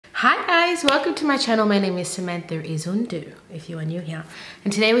Hi guys, welcome to my channel. My name is Samantha Izundu, if you are new here.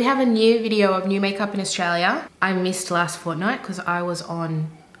 And today we have a new video of new makeup in Australia. I missed last fortnight because I was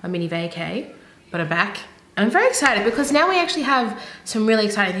on a mini vacay, but I'm back. And I'm very excited because now we actually have some really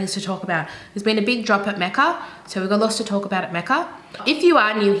exciting things to talk about. There's been a big drop at Mecca, so we've got lots to talk about at Mecca. If you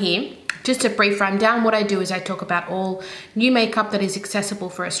are new here, just a brief rundown, what I do is I talk about all new makeup that is accessible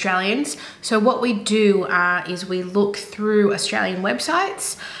for Australians. So what we do is we look through Australian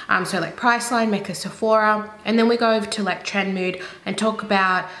websites, so like Priceline, Mecca, Sephora, and then we go over to like Trend Mood and talk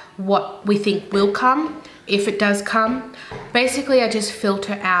about what we think will come, if it does come. Basically, I just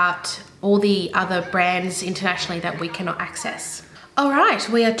filter out all the other brands internationally that we cannot access. All right,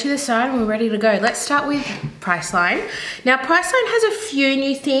 we are to the side and we're ready to go. Let's start with Priceline. Now, Priceline has a few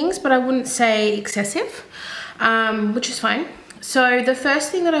new things, but I wouldn't say excessive, which is fine. So the first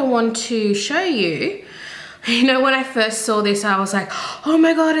thing that I want to show you, you know, when I first saw this, I was like, oh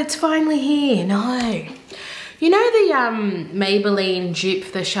my God, it's finally here. No. You know the Maybelline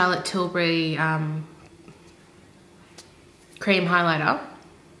dupe, the Charlotte Tilbury cream highlighter?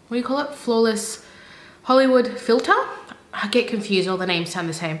 What do you call it? Flawless Hollywood filter? I get confused, all the names sound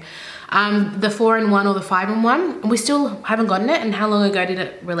the same. The 4-in-1 or the 5-in-1, we still haven't gotten it. And how long ago did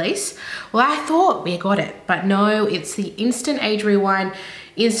it release? Well, I thought we got it, but no, it's the Instant Age Rewind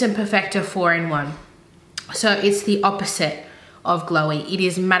Instant Perfector 4-in-1. So it's the opposite of glowy. It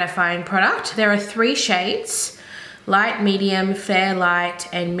is mattifying product. There are 3 shades: light, medium, fair light,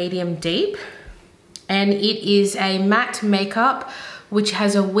 and medium deep. And it is a matte makeup which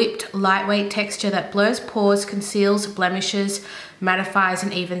has a whipped lightweight texture that blurs pores, conceals blemishes, mattifies,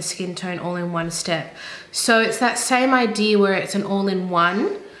 and even skin tone all in one step. So it's that same idea where it's an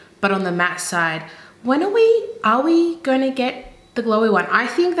all-in-one, but on the matte side. When are we going to get the glowy one? I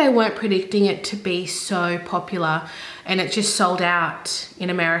think they weren't predicting it to be so popular, and it just sold out in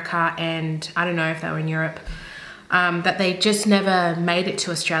America, and I don't know if they were in Europe, that they just never made it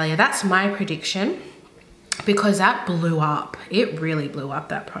to Australia. That's my prediction, because that blew up. It really blew up,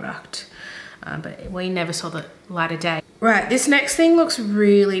 that product. But we never saw the light of day. Right, this next thing looks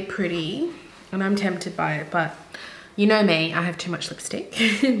really pretty, and I'm tempted by it, but you know me, I have too much lipstick.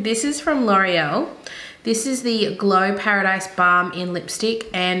 This is from L'Oreal. This is the Glow Paradise Balm in Lipstick,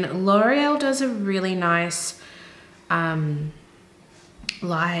 and L'Oreal does a really nice,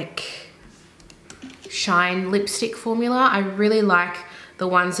 like, shine lipstick formula. I really like the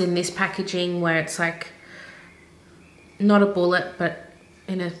ones in this packaging where it's like, not a bullet, but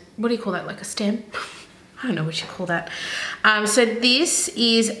in a, what do you call that, like a stem? I don't know what you call that. So this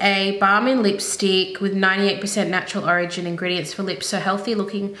is a balm in lipstick with 98% natural origin ingredients for lips. So healthy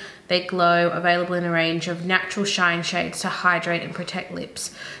looking, they glow, available in a range of natural shine shades to hydrate and protect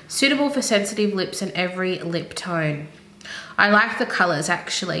lips. Suitable for sensitive lips and every lip tone. I like the colors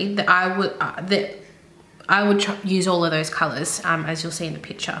actually. I would use all of those colors, as you'll see in the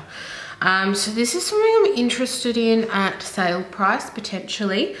picture. So this is something I'm interested in at sale price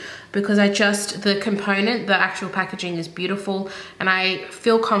potentially, because the component, the actual packaging is beautiful, and I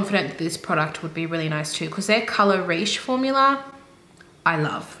feel confident that this product would be really nice too, because their Color Riche formula, I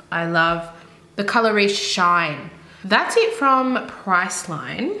love. I love the Color Riche Shine. That's it from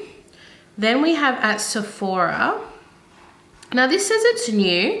Priceline. Then we have at Sephora. Now this says it's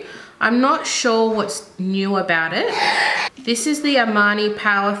new. I'm not sure what's new about it. This is the Armani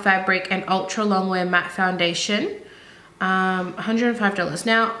Power Fabric and Ultra Longwear Matte Foundation. $105.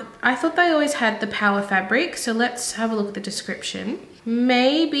 Now, I thought they always had the Power Fabric, so let's have a look at the description.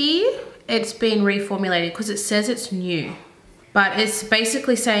 Maybe it's been reformulated because it says it's new. But it's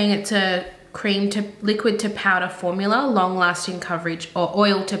basically saying it's a cream to liquid to powder formula, long-lasting coverage, or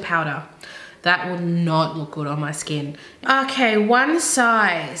oil to powder. That will not look good on my skin. Okay, one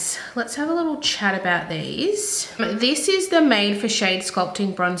size. Let's have a little chat about these. This is the Made for Shade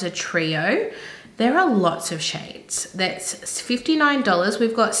Sculpting Bronzer Trio. There are lots of shades. That's $59.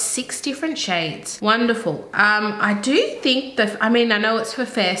 We've got 6 different shades. Wonderful. I do think I know it's for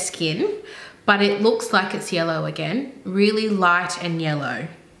fair skin, but it looks like it's yellow again. Really light and yellow.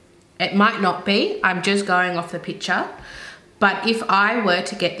 It might not be. I'm just going off the picture. But if I were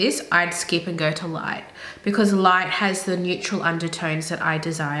to get this, I'd skip and go to light, because light has the neutral undertones that I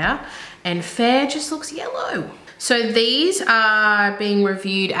desire, and fair just looks yellow. So these are being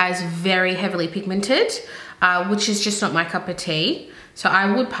reviewed as very heavily pigmented, which is just not my cup of tea. So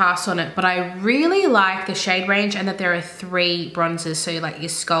I would pass on it, but I really like the shade range and that there are 3 bronzers. So like your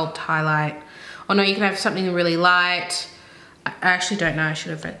sculpt, highlight. Oh no, you can have something really light. I actually don't know, I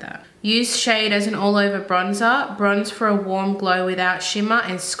should have read that. Use shade as an all-over bronzer. Bronze for a warm glow without shimmer,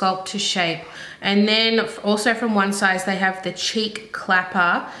 and sculpt to shape. And then also from one size, they have the Cheek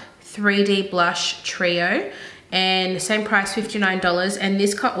Clapper 3D Blush Trio, and same price, $59. And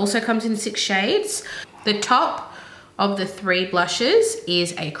this also comes in 6 shades. The top of the 3 blushes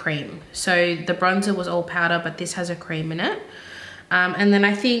is a cream. So the bronzer was all powder, but this has a cream in it. And then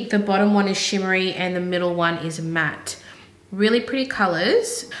I think the bottom one is shimmery and the middle one is matte. Really pretty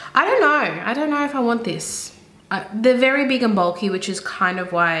colors. I don't know if I want this. They're very big and bulky, which is kind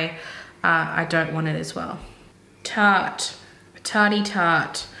of why I don't want it as well. Tarte.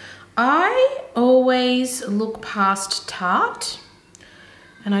 I always look past Tarte,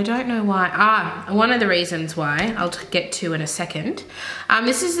 and I don't know why. One of the reasons why, I'll get to in a second.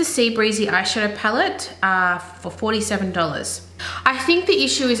 This is the Sea Breezy eyeshadow palette for $47. I think the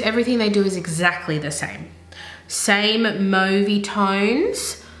issue is everything they do is exactly the same. Same mauvey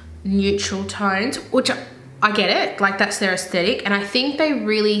tones, neutral tones, which I get it, like that's their aesthetic, and I think they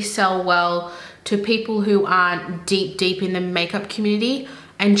really sell well to people who aren't deep in the makeup community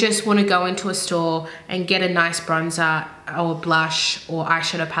and just want to go into a store and get a nice bronzer or blush or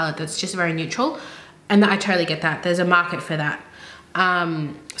eyeshadow palette that's just very neutral. And I totally get that. There's a market for that.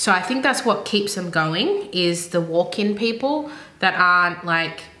 So I think that's what keeps them going, is the walk-in people that aren't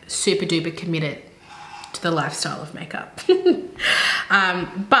like super duper committed to the lifestyle of makeup.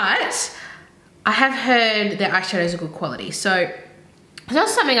 But I have heard their eyeshadows are good quality. So it's not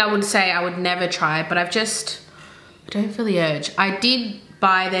something I would say I would never try, but I don't feel the urge. I did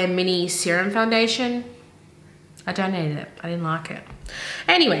buy their mini serum foundation. I donated it. I didn't like it.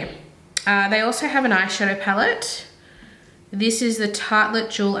 Anyway, they also have an eyeshadow palette. This is the Tartelette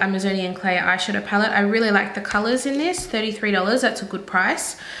Jewel Amazonian Clay eyeshadow palette. I really like the colors in this, $33. That's a good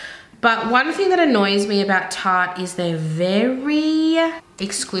price. But one thing that annoys me about Tarte is they're very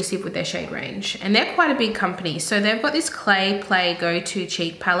exclusive with their shade range. And they're quite a big company. So they've got this Clay Play Go-To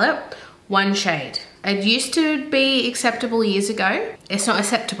Cheek palette, 1 shade. It used to be acceptable years ago. It's not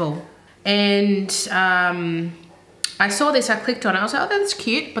acceptable. And I saw this, I clicked on it, I was like, oh, that's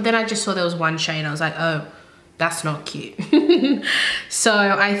cute. But then I just saw there was 1 shade. I was like, oh, that's not cute. So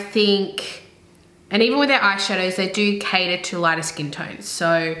I think, and even with their eyeshadows, they do cater to lighter skin tones.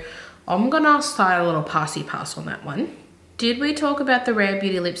 So I'm gonna start a little passy pass on that one. Did we talk about the Rare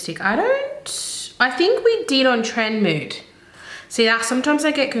Beauty lipstick? I think we did on Trend Mood. See, sometimes I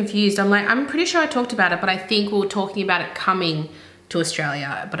get confused. I'm pretty sure I talked about it, but I think we were talking about it coming to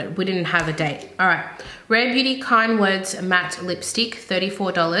Australia, but we didn't have a date. All right, Rare Beauty Kind Words Matte Lipstick,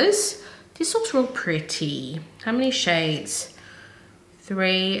 $34. This looks real pretty. How many shades?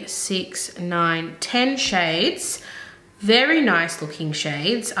 3, 6, 9, 10 shades. Very nice looking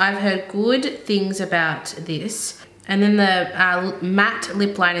shades. I've heard good things about this. And then the matte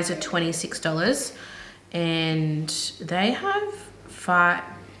lip liners are $26. And they have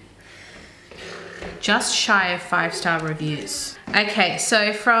just shy of 5-star reviews. Okay,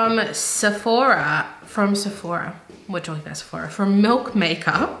 so from Milk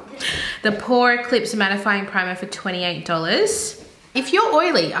Makeup, the Pore Eclipse Mattifying Primer for $28. If you're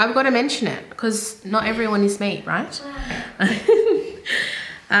oily, I've got to mention it because not everyone is me, right?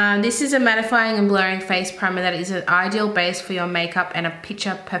 This is a mattifying and blurring face primer that is an ideal base for your makeup and a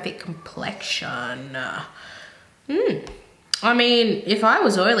picture perfect complexion. I mean, if I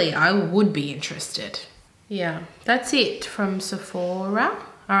was oily, I would be interested. Yeah, that's it from Sephora.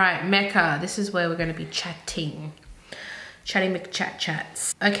 All right, Mecca, this is where we're gonna be chatting. Chatting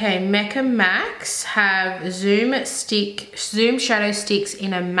McChat-chats. Okay, Mecca Max have Zoom Shadow Sticks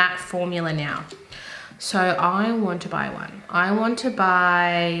in a matte formula now. So I want to buy one. I want to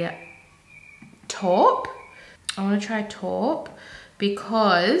buy taupe. I want to try taupe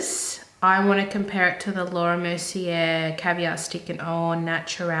because I want to compare it to the Laura Mercier Caviar Stick and Au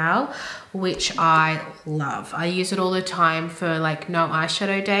Naturel, which I love. I use it all the time for like no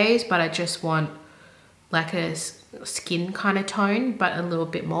eyeshadow days, but I just want like a skin kind of tone, but a little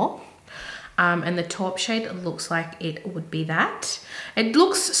bit more. And the taupe shade looks like it would be that. It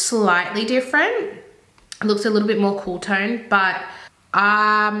looks slightly different. It looks a little bit more cool tone, but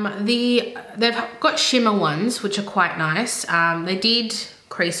they've got shimmer ones, which are quite nice. They did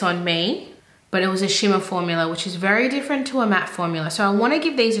crease on me, but it was a shimmer formula, which is very different to a matte formula. So I want to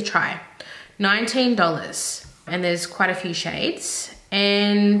give these a try. $19, and there's quite a few shades.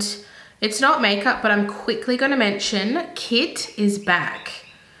 And it's not makeup, but I'm quickly going to mention Kit is back.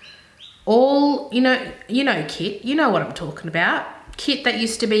 You know Kit, you know what I'm talking about. Kit that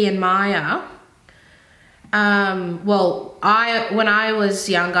used to be in Maya. Well, when I was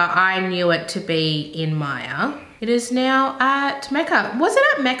younger, I knew it to be in Maya. It is now at Mecca. Was it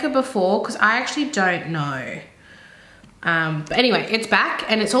at Mecca before? Because I actually don't know. But anyway, it's back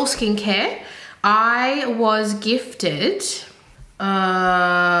and it's all skincare. I was gifted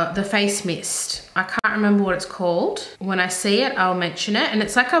the face mist. I can't remember what it's called. When I see it, I'll mention it. And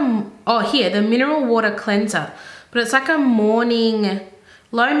it's like oh here, the mineral water cleanser. But it's like a morning,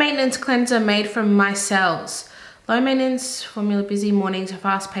 low maintenance cleanser made from micelles. Low maintenance formula, busy mornings,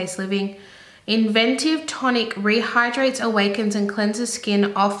 fast paced living. Inventive tonic rehydrates, awakens and cleanses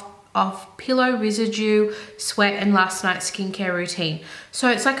skin off pillow residue, sweat and last night's skincare routine. So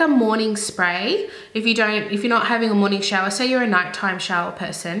it's like a morning spray. If you're not having a morning shower, say you're a nighttime shower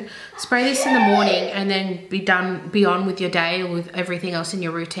person, spray this in the morning and then be on with your day or with everything else in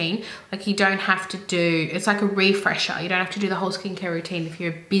your routine. Like you don't have to do, it's like a refresher. You don't have to do the whole skincare routine if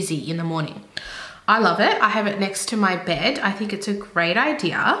you're busy in the morning. I love it. I have it next to my bed. I think it's a great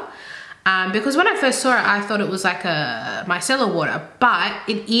idea. Because when I first saw it, I thought it was like a micellar water, but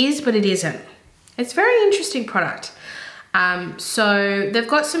it is, but it isn't. It's a very interesting product. So they've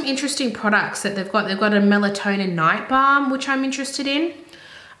got some interesting products that they've got. They've got a melatonin night balm, which I'm interested in.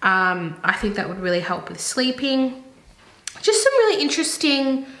 I think that would really help with sleeping. Just some really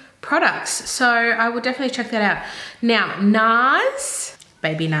interesting products. So I would definitely check that out. Now, NARS,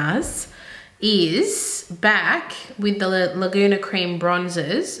 baby NARS, is back with the Laguna Cream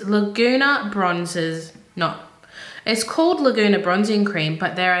Bronzers. Laguna Bronzers, no. It's called Laguna Bronzing Cream,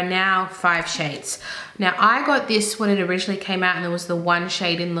 but there are now 5 shades. Now, I got this when it originally came out and there was the 1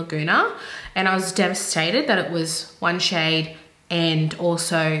 shade in Laguna, and I was devastated that it was 1 shade and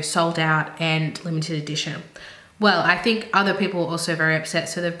also sold out and limited edition. Well, I think other people were also very upset,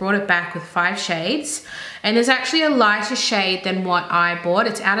 so they've brought it back with 5 shades. And there's actually a lighter shade than what I bought.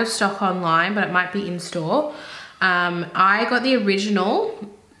 It's out of stock online, but it might be in store. I got the original,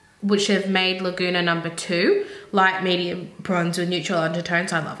 which have made Laguna number 2, light, medium bronze with neutral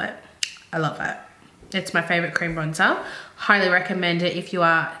undertones. I love it. I love it. It's my favorite cream bronzer. Highly recommend it if you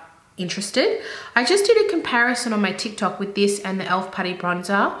are interested. I just did a comparison on my TikTok with this and the e.l.f. Putty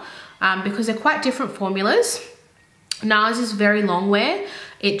Bronzer because they're quite different formulas. NARS is very long wear.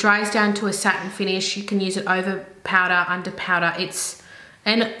 It dries down to a satin finish. You can use it over powder, under powder. It's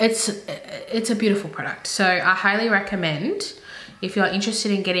a beautiful product. So I highly recommend if you're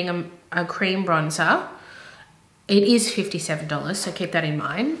interested in getting a cream bronzer. It is $57, so keep that in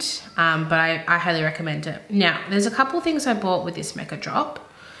mind. But I highly recommend it. Now, there's a couple things I bought with this Mecca drop,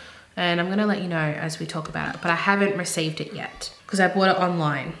 and I'm gonna let you know as we talk about it, but I haven't received it yet because I bought it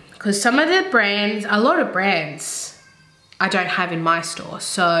online. Because some of the brands, a lot of brands, I don't have in my store,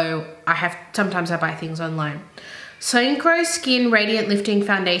 so sometimes I buy things online. Synchro Skin Radiant Lifting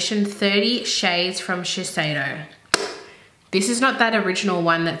Foundation, 30 shades from Shiseido. This is not that original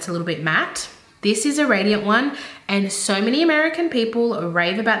one that's a little bit matte. This is a radiant one, and so many American people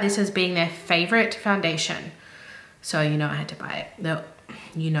rave about this as being their favorite foundation. So you know I had to buy it. No,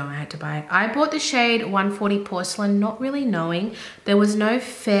 you know I had to buy it. I bought the shade 140 Porcelain, not really knowing. There was no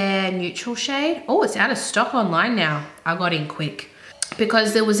fair neutral shade. Oh, it's out of stock online now. I got in quick.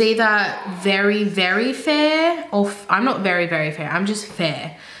 Because there was either very, very fair, or I'm not very, very fair. I'm just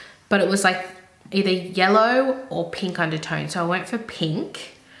fair. But it was like either yellow or pink undertone. So I went for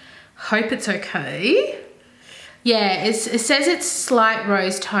pink. Hope it's okay. Yeah, it says it's slight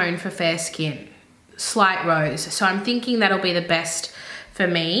rose tone for fair skin. Slight rose. So I'm thinking that'll be the best for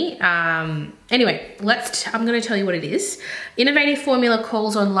me. Anyway, I'm going to tell you what it is. Innovative formula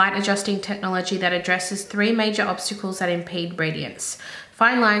calls on light adjusting technology that addresses 3 major obstacles that impede radiance: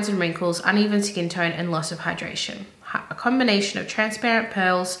 fine lines and wrinkles, uneven skin tone, and loss of hydration. A combination of transparent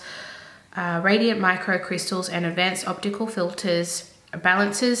pearls, radiant microcrystals, and advanced optical filters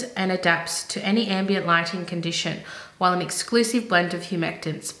balances and adapts to any ambient lighting condition, while an exclusive blend of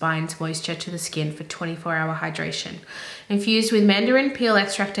humectants binds moisture to the skin for 24-hour hydration. Infused with mandarin peel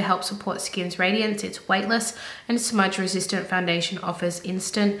extract to help support skin's radiance, its weightless and smudge-resistant foundation offers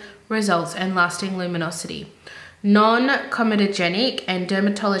instant results and lasting luminosity. Non-comedogenic and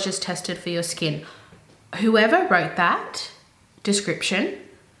dermatologist tested for your skin. Whoever wrote that description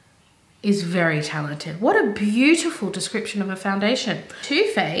is very talented. What a beautiful description of a foundation. Too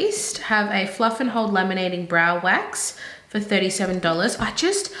Faced have a fluff and hold laminating brow wax for $37. I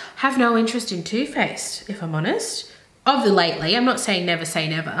just have no interest in Too Faced, if I'm honest. Of the lately, I'm not saying never say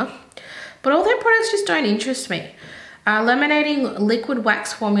never, but all their products just don't interest me. Laminating liquid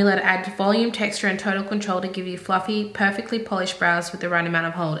wax formula to add volume, texture, and total control to give you fluffy, perfectly polished brows with the right amount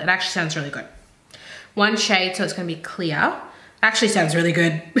of hold. It actually sounds really good. 1 shade, so it's gonna be clear. Actually sounds really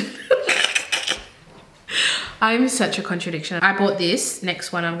good. I'm such a contradiction. I bought this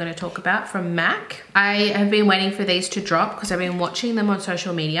next one I'm going to talk about from MAC. I have been waiting for these to drop because I've been watching them on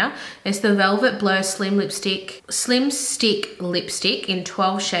social media. It's the Velvet Blur Slim Stick Lipstick in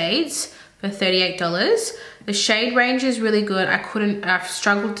 12 shades for $38. The shade range is really good. I've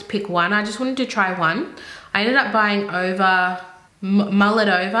struggled to pick one. I just wanted to try one. I ended up buying Mullet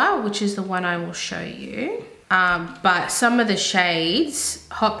Over, which is the one I will show you. But some of the shades,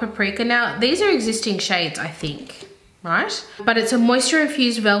 Hot Paprika, now these are existing shades, I think, right? But it's a moisture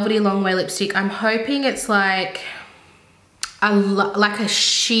infused velvety long wear lipstick. I'm hoping it's like a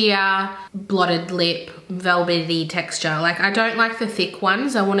sheer blotted lip velvety texture. Like, I don't like the thick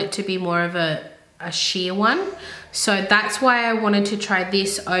ones. I want it to be more of a sheer one. So that's why I wanted to try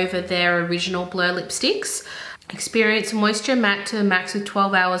this over their original Blur lipsticks. Experience moisture matte to the max with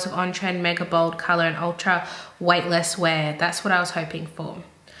 12 hours of on-trend mega bold color and ultra weightless wear. That's what I was hoping for.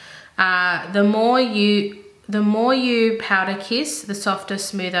 The more you powder kiss, the softer,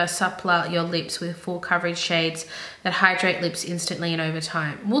 smoother, suppler your lips with full coverage shades that hydrate lips instantly and over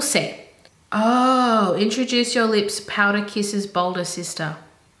time. We'll see. Oh, introduce your lips powder kiss's bolder sister.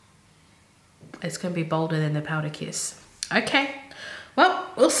 It's gonna be bolder than the powder kiss. Okay, well,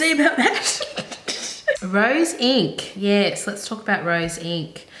 we'll see about that. Rose Ink. Yes, let's talk about Rose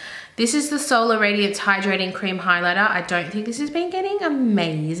Ink. This is the Solar Radiance Hydrating Cream Highlighter. I don't think this has been getting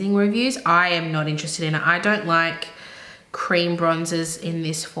amazing reviews. I am not interested in it. I don't like cream bronzers in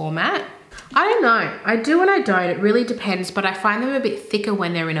this format. I don't know. I do and I don't. It really depends, but I find them a bit thicker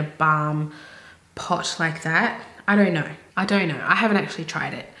when they're in a balm pot like that. I don't know. I don't know. I haven't actually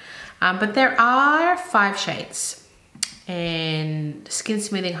tried it. But there are 5 shades. And Skin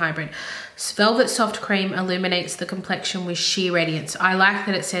Smoothing Hybrid. Velvet Soft Cream illuminates the complexion with sheer radiance. I like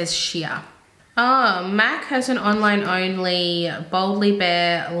that it says sheer. Oh, MAC has an online only Boldly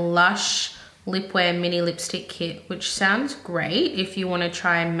Bare Lush Lip Wear Mini Lipstick Kit, which sounds great if you want to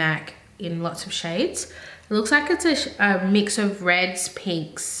try MAC in lots of shades. It looks like it's a mix of reds,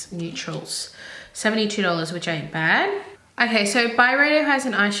 pinks, neutrals. $72, which ain't bad. Okay, so Byredo has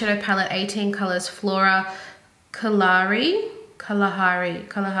an eyeshadow palette, 18 colors, Flora Kalahari,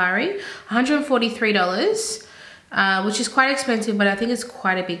 $143, which is quite expensive, but I think it's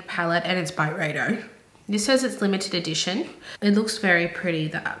quite a big palette, and it's Byredo. This says it's limited edition. It looks very pretty.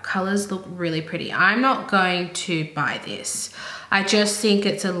 The colors look really pretty. I'm not going to buy this. I just think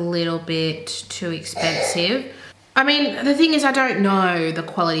it's a little bit too expensive. I mean, the thing is, I don't know the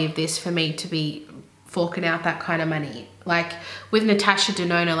quality of this for me to be forking out that kind of money. Like with Natasha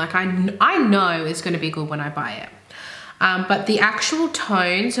Denona, like I know it's going to be good when I buy it. But the actual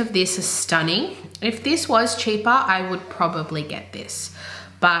tones of this are stunning. If this was cheaper, I would probably get this.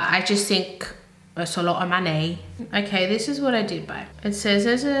 But I just think it's a lot of money. Okay, this is what I did buy. It says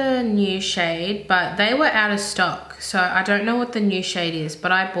there's a new shade, but they were out of stock. So I don't know what the new shade is,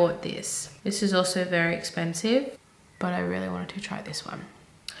 but I bought this. This is also very expensive, but I really wanted to try this one,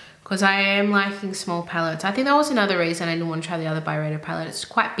 because I am liking small palettes. I think that was another reason I didn't want to try the other Byredo palette. It's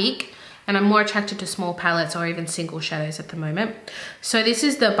quite big, and I'm more attracted to small palettes or even single shadows at the moment. So this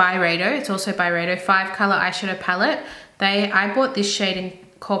is the Byredo. It's also Byredo 5-color eyeshadow palette. I bought this shade in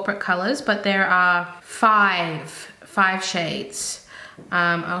corporate colors, but there are five shades.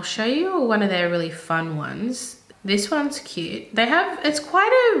 I'll show you one of their really fun ones. This one's cute. It's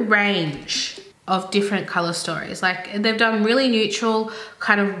quite a range of different color stories. Like they've done really neutral,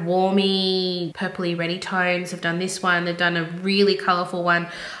 kind of warmy, purpley reddy tones. They've done this one. They've done a really colorful one.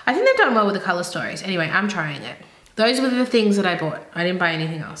 I think they've done well with the color stories. Anyway, I'm trying it. Those were the things that I bought. I didn't buy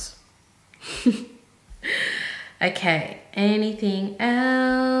anything else. Okay, anything else?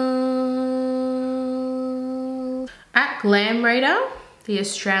 At Glam Radar, the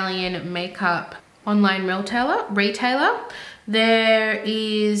Australian makeup online retailer, there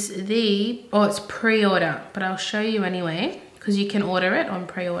is it's pre-order, but I'll show you anyway, because you can order it on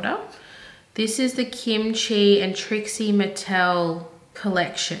pre-order. This is the Kimchi and Trixie Mattel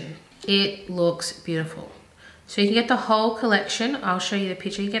collection. It looks beautiful. So you can get the whole collection. I'll show you the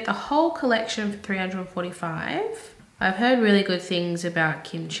picture. You get the whole collection for $345. I've heard really good things about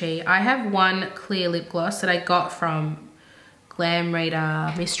Kimchi. I have one clear lip gloss that I got from Glam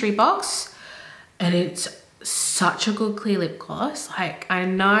Radar mystery box, and it's such a good clear lip gloss. Like, I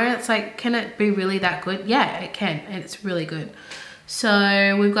know it's like, can it be really that good? Yeah, it can, and it's really good.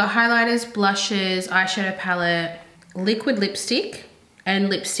 So we've got highlighters, blushes, eyeshadow palette, liquid lipstick, and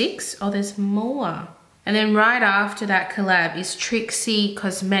lipsticks. Oh, there's more. And then right after that collab is Trixie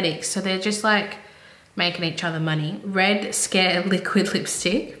Cosmetics. So they're just like making each other money. Red Scare liquid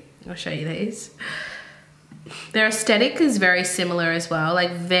lipstick. I'll show you these. Their aesthetic is very similar as well. Like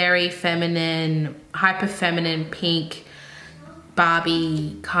very feminine, hyper feminine, pink,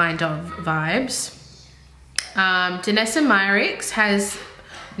 Barbie kind of vibes. Danessa Myricks has,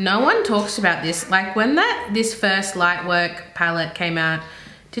 no one talks about this. Like when this first Lightwork palette came out,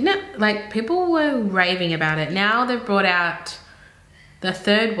 Didn't it, like, people were raving about it. Now they've brought out the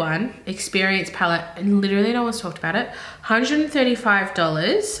third one, Experience palette, and literally no one's talked about it.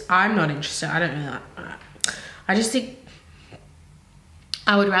 $135. I'm not interested. I don't know that. I just think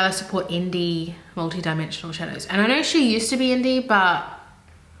I would rather support indie multi-dimensional shadows. And I know she used to be indie, but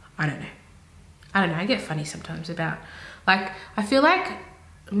I don't know. I get funny sometimes about, like, I feel like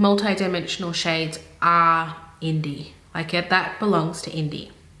multi-dimensional shades are indie. Like, that belongs to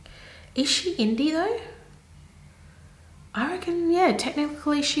indie. Is she indie though? I reckon, yeah,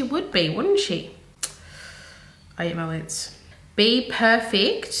 technically she would be, wouldn't she? I eat my words. Be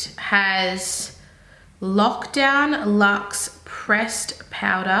Perfect has Lockdown Luxe Pressed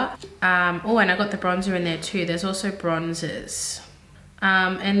Powder. Oh, and I got the bronzer in there too. There's also bronzers.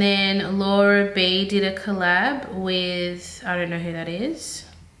 And then Laura B did a collab with, I don't know who that is,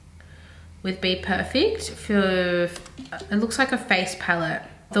 with Be Perfect for, it looks like a face palette.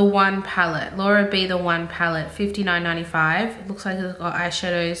 The One palette, Laura B, the One palette, $59.95. It looks like it's got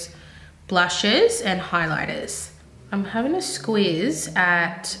eyeshadows, blushes, and highlighters. I'm having a squeeze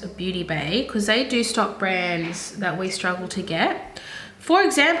at Beauty Bay because they do stock brands that we struggle to get. For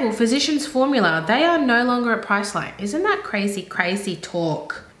example, Physicians Formula, they are no longer at Priceline. Isn't that crazy, crazy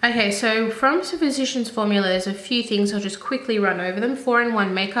talk? Okay, so from Physicians Formula, there's a few things. I'll just quickly run over them.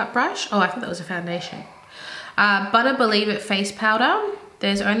 4-in-1 makeup brush. Oh, I thought that was a foundation. Butter Believe It face powder.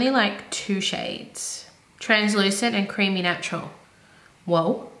 There's only like 2 shades. Translucent and Creamy Natural.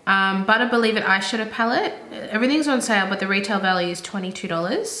 Whoa. Butter Believe It eyeshadow palette. Everything's on sale, but the retail value is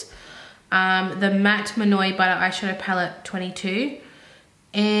 $22. The Matte Manoi Butter eyeshadow palette, $22.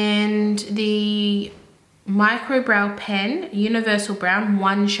 And the Micro Brow Pen, Universal Brown,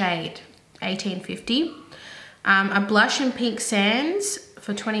 1 shade, $18.50. A blush in Pink Sands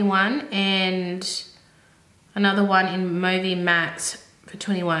for $21. And another one in Mauvey Mattes for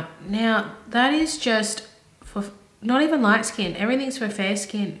 $21. Now, that is just for not even light skin. Everything's for fair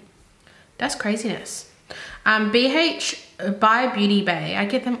skin. That's craziness. BH by Beauty Bay. I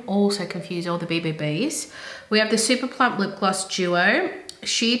get them all so confused, all the BBBs. We have the Super Plump Lip Gloss Duo,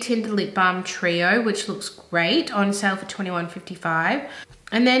 Sheer Tinted Lip Balm Trio, which looks great, on sale for $21.55.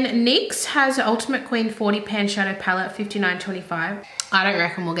 And then NYX has Ultimate Queen 40 Pan Shadow Palette, $59.25. I don't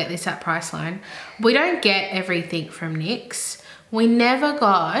reckon we'll get this at Priceline. We don't get everything from NYX. We never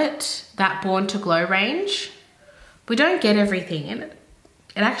got that Born to Glow range. We don't get everything in it.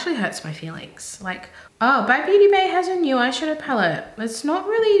 It actually hurts my feelings. Like, oh, By Beauty Bay has a new eyeshadow palette. It's not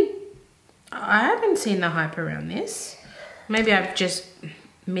really, I haven't seen the hype around this. Maybe I've just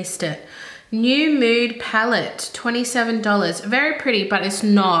missed it. New Mood palette, $27. Very pretty, but it's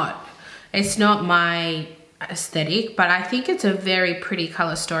not my aesthetic, but I think it's a very pretty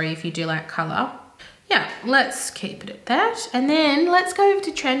color story if you do like color. Yeah, let's keep it at that. And then let's go over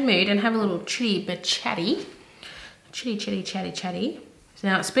to Trend Mood and have a little chitty but chatty. Chatty.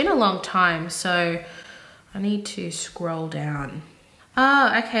 Now, it's been a long time, so I need to scroll down.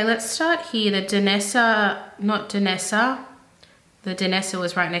 Oh, okay, let's start here. The Danessa, not Danessa. The Danessa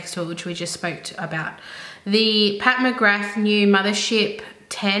was right next to it, which we just spoke about. The Pat McGrath new Mothership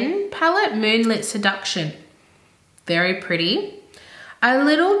 10 palette, Moonlit Seduction. Very pretty. A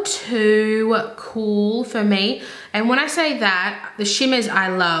little too cool for me. And when I say that, the shimmers I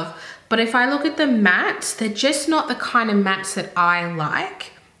love. But if I look at the mattes, they're just not the kind of mattes that I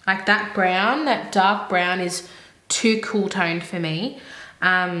like. Like that brown, that dark brown is too cool toned for me.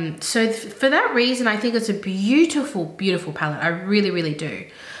 So for that reason, I think it's a beautiful, beautiful palette. I really, really do.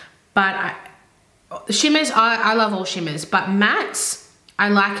 But shimmers, I love all shimmers. But mattes, I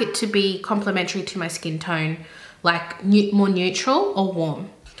like it to be complementary to my skin tone. Like more neutral or warm.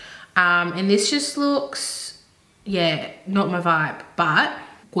 And this just looks, yeah, not my vibe. But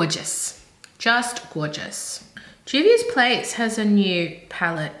gorgeous. Just gorgeous. Juvia's Place has a new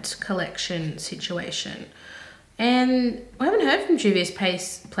palette collection situation. And we haven't heard from Juvia's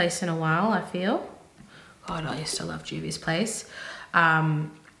Place in a while, I feel. God, I used to love Juvia's Place.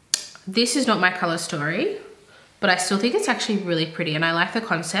 This is not my color story, but I still think it's actually really pretty. And I like the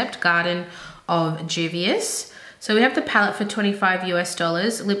concept, Garden of Juvia's. So we have the palette for $25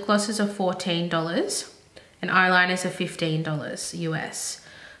 US. Lip glosses are $14. And eyeliners are $15 US.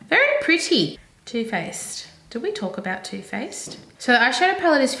 Very pretty. Too Faced. Did we talk about Too Faced? So the eyeshadow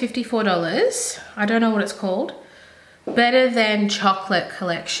palette is $54. I don't know what it's called. Better Than Chocolate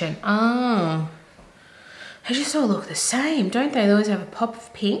Collection. Oh. They just all look the same, don't they? They always have a pop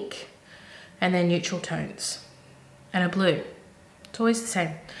of pink and then neutral tones. And a blue. It's always the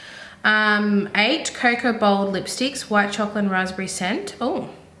same. 8 Cocoa Bold lipsticks, white chocolate and raspberry scent. Oh.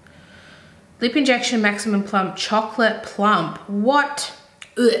 Lip Injection Maximum Plump Chocolate Plump. What?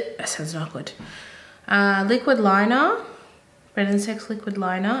 That sounds not good. Liquid liner. Better Than Sex liquid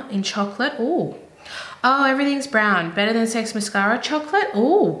liner in chocolate. Ooh. Oh, everything's brown. Better Than Sex mascara chocolate.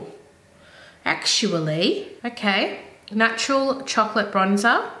 Ooh. Actually, okay. Natural chocolate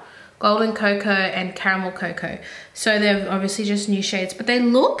bronzer, golden cocoa and caramel cocoa. So they're obviously just new shades, but they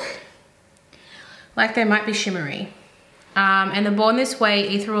look like they might be shimmery. And the Born This Way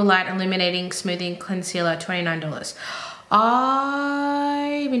Ethereal Light Illuminating Smoothing Concealer, $29.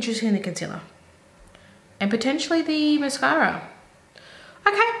 I'm interested in the concealer. And potentially the mascara.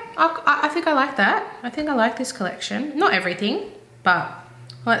 Okay, I think I like that. I think I like this collection. Not everything, but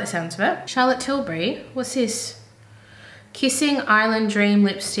I like the sounds of it. Charlotte Tilbury, what's this? Kissing Island Dream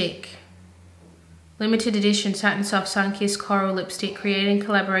Lipstick. Limited edition Satin Soft Sunkissed Coral Lipstick, created in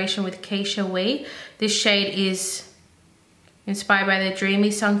collaboration with Keisha Wee. This shade is inspired by the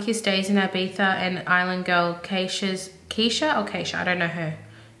dreamy sun-kissed days in Ibiza and island girl Keisha, I don't know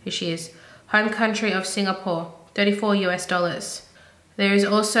who she is. Home country of Singapore, $34 US. There is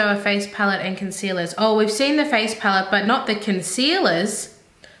also a face palette and concealers. Oh, we've seen the face palette, but not the concealers.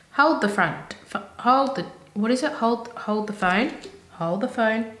 Hold the front, what is it? Hold the phone. Hold the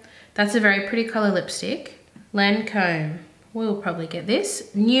phone. That's a very pretty color lipstick. Lancome, we'll probably get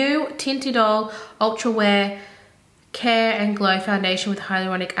this. New Tinted Ultra Wear Care and Glow Foundation with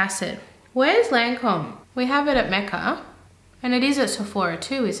Hyaluronic Acid. Where's Lancome? We have it at Mecca, and it is at Sephora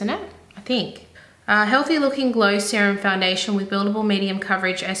too, isn't it? I think. Healthy Looking Glow Serum Foundation with buildable medium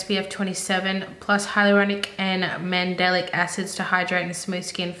coverage SPF 27 plus hyaluronic and mandelic acids to hydrate and smooth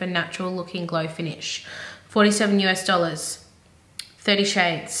skin for natural looking glow finish. $47 US. 30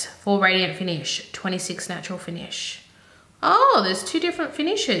 shades, 4 radiant finish, 26 natural finish. Oh, there's 2 different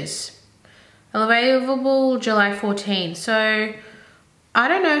finishes. Available July 14. So I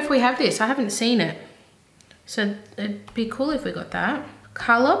don't know if we have this. I haven't seen it. So it'd be cool if we got that.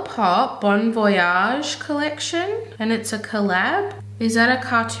 Colourpop Bon Voyage collection, and it's a collab. Is that a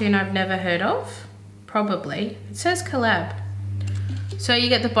cartoon I've never heard of? Probably. It says collab. So you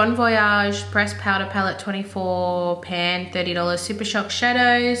get the Bon Voyage Pressed Powder Palette, $24, pan, $30, Super Shock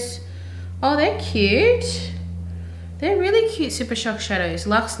shadows. Oh, they're cute. They're really cute Super Shock shadows.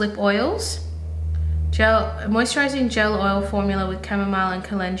 Luxe lip oils. Moisturizing gel oil formula with chamomile and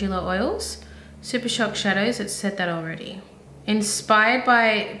calendula oils. Super Shock shadows, it said that already. Inspired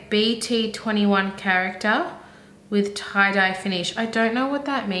by BT21 character with tie-dye finish. I don't know what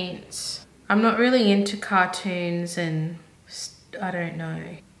that means. I'm not really into cartoons and I don't know.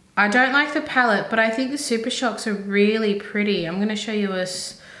 I don't like the palette, but I think the Super Shocks are really pretty. I'm gonna show you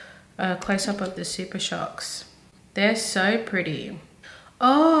a close-up of the Super Shocks. They're so pretty.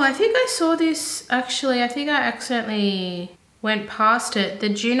 Oh, I think I saw this, actually, I think I accidentally went past it. The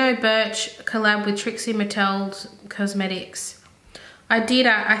Juno Birch collab with Trixie Mattel's Cosmetics. I did,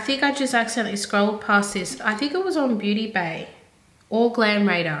 I think I just accidentally scrolled past this. I think it was on Beauty Bay or Glam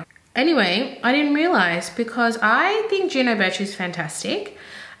Radar. Anyway, I didn't realize because I think Juno Birch is fantastic.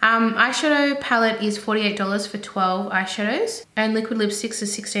 Eyeshadow palette is $48 for 12 eyeshadows and liquid lipsticks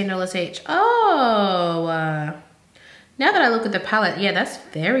is $16 each. Oh, now that I look at the palette, yeah, that's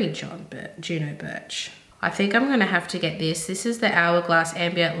very Juno Birch. I think I'm gonna have to get this. This is the Hourglass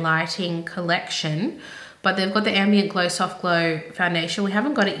Ambient Lighting Collection, but they've got the Ambient Glow Soft Glow Foundation. We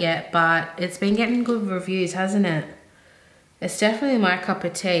haven't got it yet, but it's been getting good reviews, hasn't it? It's definitely my cup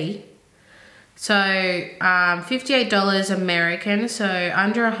of tea. So $58 American, so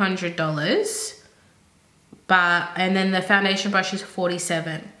under $100. And then the foundation brush is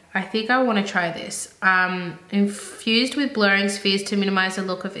 $47. I think I want to try this. Infused with blurring spheres to minimize the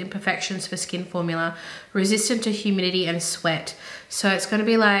look of imperfections for skin formula, resistant to humidity and sweat. So it's going to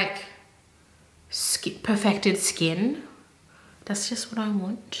be like perfected skin. That's just what I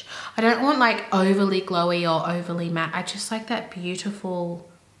want. I don't want like overly glowy or overly matte. I just like that beautiful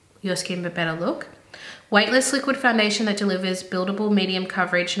Your Skin But Better look. Weightless liquid foundation that delivers buildable medium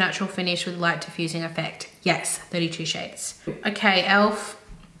coverage, natural finish with light diffusing effect. Yes, 32 shades. Okay, e.l.f.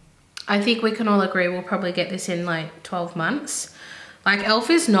 I think we can all agree we'll probably get this in like 12 months. Like e.l.f.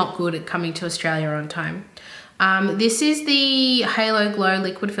 is not good at coming to Australia on time. This is the Halo Glow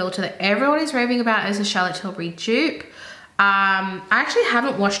liquid filter that everyone is raving about as a Charlotte Tilbury dupe. I actually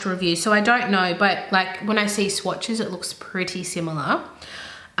haven't watched reviews, so I don't know, but like when I see swatches, it looks pretty similar.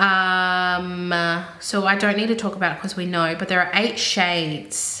 So I don't need to talk about it because we know, but there are 8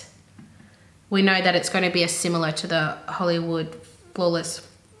 shades. We know that it's going to be similar to the Hollywood Flawless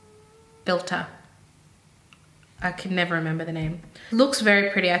filter. I can never remember the name. Looks very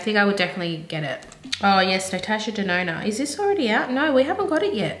pretty. I think I would definitely get it. Oh yes, Natasha Denona. Is this already out? No, we haven't got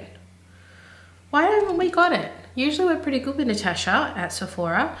it yet. Why haven't we got it? Usually we're pretty good with Natasha at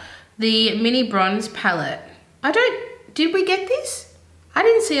Sephora. The mini bronze palette. Did we get this? I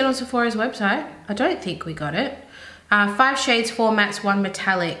didn't see it on Sephora's website. I don't think we got it. 5 shades, 4 mattes, 1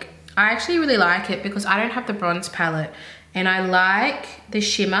 metallic. I actually really like it because I don't have the bronze palette, and I like the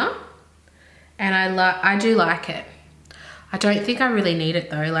shimmer, and I do like it. I don't think I really need it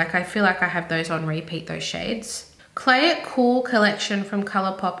though. Like, I feel like I have those on repeat, those shades. Clay It Cool collection from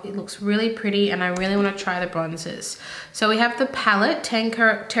Colourpop. It looks really pretty, and I really want to try the bronzes. So we have the palette, 10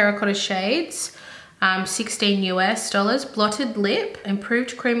 terracotta shades, $16 US, blotted lip,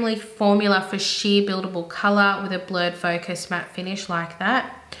 improved creamly formula for sheer buildable color with a blurred focus matte finish like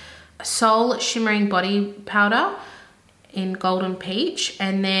that. Soul shimmering body powder in golden peach,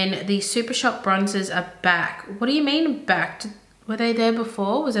 and then the Super Shop bronzers are back. What do you mean back? Were they there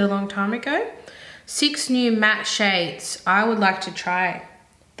before? Was it a long time ago? 6 new matte shades. I would like to try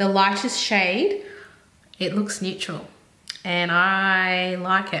the lightest shade. It looks neutral and I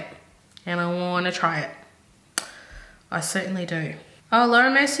like it and I want to try it. I certainly do. Oh,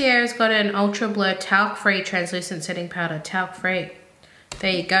 Laura Mercier has got an ultra blur talc free translucent setting powder. Talc free.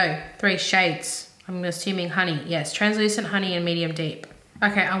 There you go. 3 shades. I'm assuming honey. Yes, translucent honey and medium deep.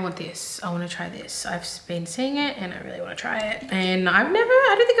 Okay, I want this. I want to try this. I've been seeing it and I really want to try it. And I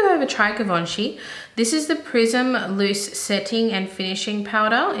don't think I've ever tried Givenchy. This is the Prism Loose Setting and Finishing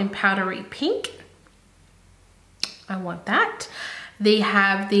Powder in powdery pink. I want that. They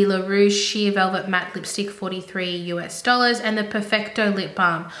have the La Rouge Sheer Velvet Matte Lipstick, $43 US, and the Perfecto Lip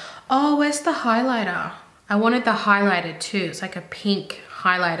Balm. Oh, where's the highlighter? I wanted the highlighter too. It's like a pink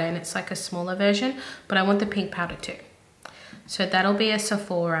highlighter and it's like a smaller version, but I want the pink powder too. So that'll be a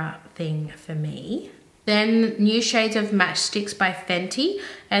Sephora thing for me. Then new shades of Matchsticks by Fenty,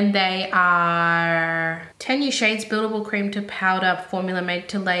 and they are 10 new shades, buildable cream to powder formula made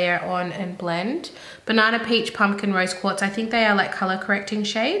to layer on and blend. Banana Peach, Pumpkin, Rose Quartz. I think they are like color correcting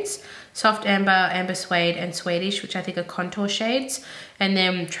shades. Soft Amber, Amber Suede, and Swedish, which I think are contour shades. And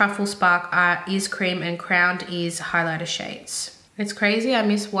then Truffle Spark is cream, and Crowned is highlighter shades. It's crazy, I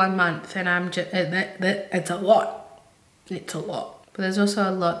missed 1 month and I'm just, it's a lot. It's a lot. But there's also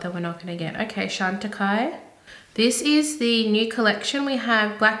a lot that we're not gonna get. Okay, Chantecaille. This is the new collection. We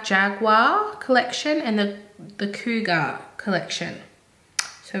have Black Jaguar collection and the Cougar collection.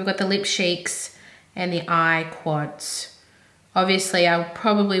 So we've got the Lip Cheeks and the Eye Quads. Obviously, I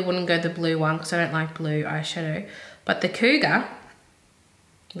probably wouldn't go the blue one because I don't like blue eyeshadow. But the Cougar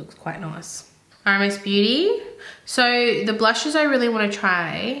looks quite nice. RMS Beauty. So the blushes I really want to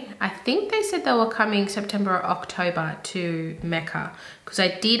try, I think they said they were coming September or October to Mecca, because I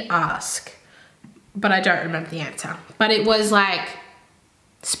did ask, but I don't remember the answer. But it was like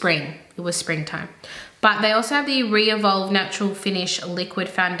spring, it was springtime. But they also have the Re-Evolve Natural Finish Liquid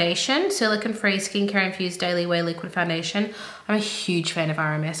Foundation, silicone-free, skincare-infused daily wear liquid foundation. I'm a huge fan of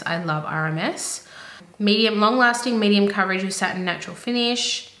RMS, I love RMS. Medium, long-lasting, medium coverage with satin natural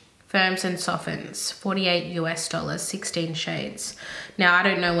finish. Firms and softens, $48 US, 16 shades. Now, I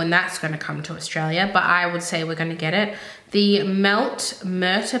don't know when that's gonna come to Australia, but I would say we're gonna get it. The Melt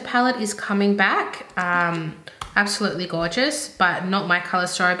Myrta palette is coming back. Absolutely gorgeous, but not my color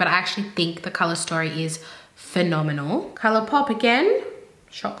story, but I actually think the color story is phenomenal. Colourpop again,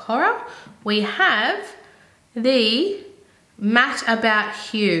 shock horror. We have the Matte About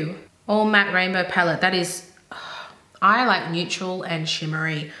Hue, all matte rainbow palette. That is, I like neutral and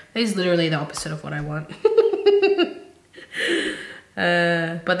shimmery. That is literally the opposite of what I want.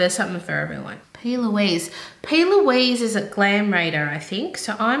 But there's something for everyone. P. Louise. P. Louise is at Glam Radar, I think.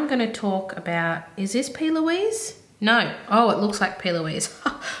 So I'm gonna talk about, is this P. Louise? No. Oh, it looks like P. Louise.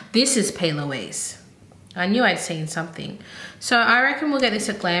 This is P. Louise. I knew I'd seen something. So I reckon we'll get this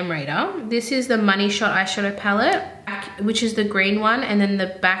at Glam Radar. This is the Money Shot eyeshadow palette, which is the green one, and then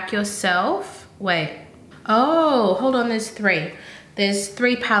the Back Yourself. Wait. Oh, hold on, there's 3. There's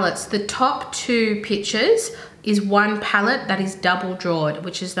 3 palettes. The top 2 pictures is one palette that is double drawed,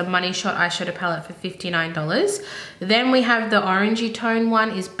 which is the Money Shot eyeshadow palette for $59. Then we have the orangey tone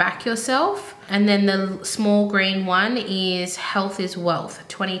one is Back Yourself. And then the small green one is Health is Wealth,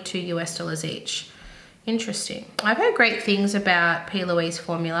 $22 US each. Interesting. I've heard great things about P. Louise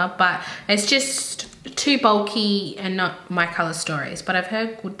formula, but it's just too bulky and not my color stories. But I've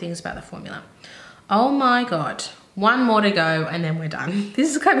heard good things about the formula. Oh my God, 1 more to go and then we're done. This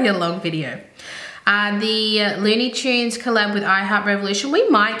is gonna be a long video. The Looney Tunes collab with iHeart Revolution. We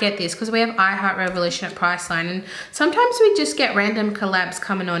might get this because we have iHeart Revolution at Priceline, and sometimes we just get random collabs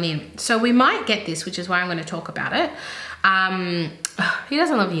coming on in. So we might get this, which is why I'm gonna talk about it. Who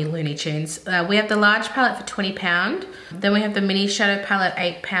doesn't love you, Looney Tunes? We have the large palette for £20. Then we have the mini shadow palette,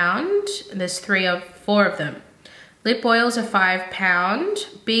 £8. There's 4 of them. Lip oils are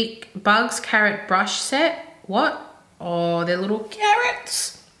 £5. Big Bugs carrot brush set. What? Oh, they're little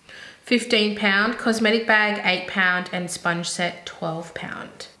carrots. £15. Cosmetic bag, £8. And sponge set,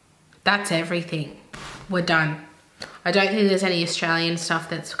 £12. That's everything. We're done. I don't think there's any Australian stuff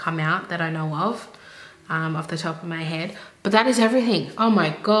that's come out that I know of, off the top of my head. But that is everything. Oh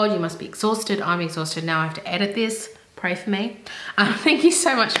my God, you must be exhausted. I'm exhausted now. I have to edit this. Pray for me. Thank you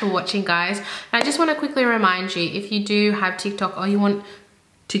so much for watching, guys. I just want to quickly remind you, if you do have TikTok or you want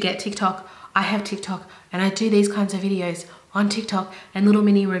to get TikTok, I have TikTok and I do these kinds of videos on TikTok and little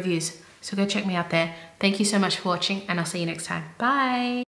mini reviews. So go check me out there. Thank you so much for watching and I'll see you next time. Bye.